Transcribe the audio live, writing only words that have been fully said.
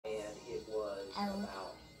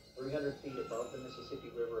About 300 feet above the Mississippi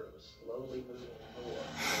River, it was slowly moving north.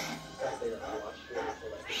 Right there in the watch shore for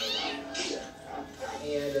that.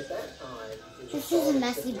 And at that time, This is a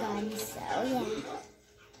messy bun, so yeah.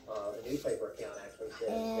 The newspaper account actually said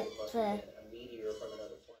it must have been a meteor from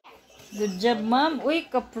another planet. Good job, ma'am. Uy,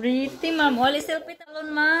 ka-pretty, ma'am. Wali selfie talon,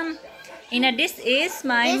 ma'am. Ina, this is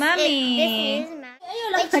my mommy. This is my.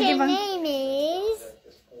 What's your name is?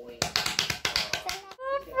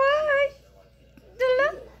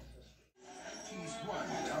 He's one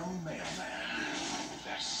dumb mailman.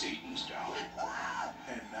 That's Satan's dog.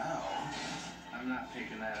 And now, I'm not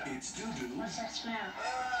picking that up. It's doo-doo. What's that smell?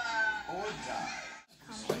 Or die.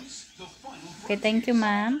 Slice the final. Okay, thank you,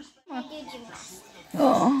 ma'am. I do gymnastics.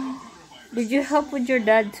 Oh. Did you help with your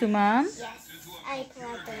dad too, ma'am? Yes, I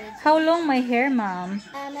collaborated. How long my hair, ma'am?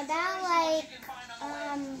 About like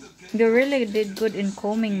You really did good in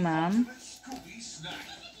combing, ma'am. Scooby Snack.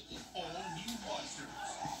 All new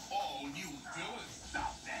monsters. All new villains.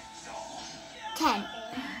 Stop that dog.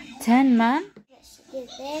 10. 10, ma'am? Just do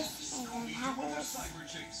this and then have a Cyber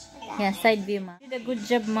chase. Yeah, side view, ma'am. You did a good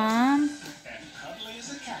job, ma'am. And cuddly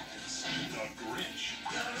as a cactus. The Grinch.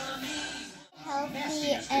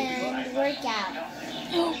 healthy and work out.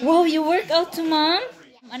 Wow, you work out too, ma'am?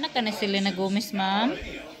 Anak ka na Selena Gomez, ma'am?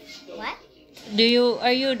 What?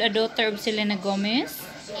 Are you a daughter of Selena Gomez?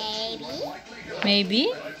 Maybe. Maybe?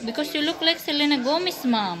 Because you look like Selena Gomez,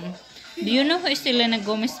 ma'am. Do you know who is Selena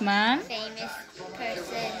Gomez, ma'am? Famous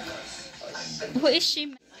person. Who is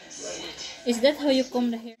she? Is that how you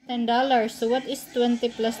comb the hair? $10. So what is 20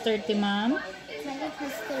 plus 30, ma'am? 20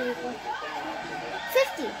 plus 30.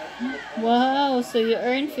 50. Wow, so you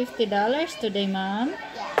earned $50 today, ma'am?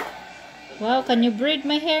 Yeah. Wow, can you braid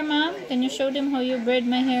my hair, ma'am? Can you show them how you braid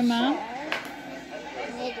my hair, ma'am?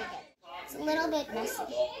 It's a little bit messy.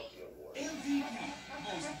 MVP,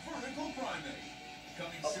 most vertical primate.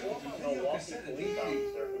 Coming soon to video cassette and DVD.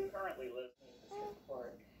 Currently listening to this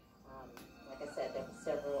report. Like I said, there were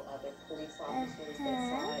several other police officers that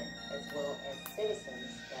saw it, as well as citizens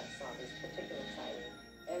that saw this particular sighting.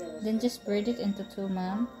 And it was Then just braid it into two,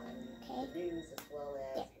 ma'am. Okay. the news as well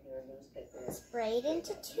as your newspapers. Sprayed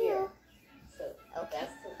into 2. So Okay.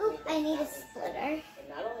 that's the Oh, I need a splitter. And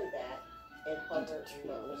not only that, it hovered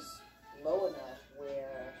low enough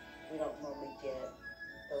where we don't normally get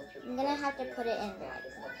those reports. I'm gonna have to put it in That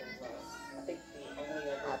is something low. I think the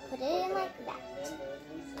only other I'll put it in report like I can that. remember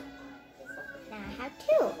recent is something Now I have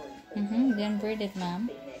 2. Then braid it, ma'am.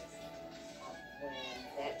 Phoenix, when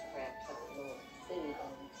that craft took New York City,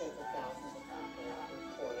 and tens of thousands of people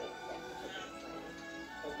reported that particular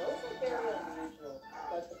sighting. So those are very unusual.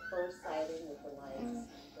 But the first sighting with the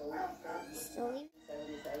lights, Slowly.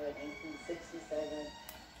 77, 1867.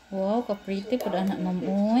 Wow, ka-pretty po anak, ma'am.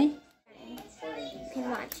 Uy. You can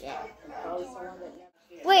watch it. Probably someone that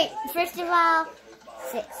never Wait, first of all,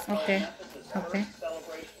 6. Okay. Okay.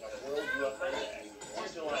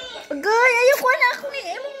 Good, ayoko na ako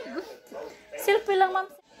eh. Selfie lang, ma'am.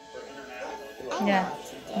 Yeah.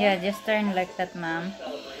 Yeah, just turn like that, ma'am.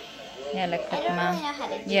 Yeah, like I that, don't ma'am. really know how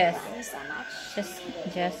to do Yes. that so much. Just.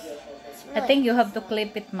 It's I really think you have to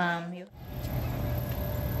clip it, ma'am.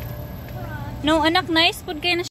 No, anak, nice. Put kayo na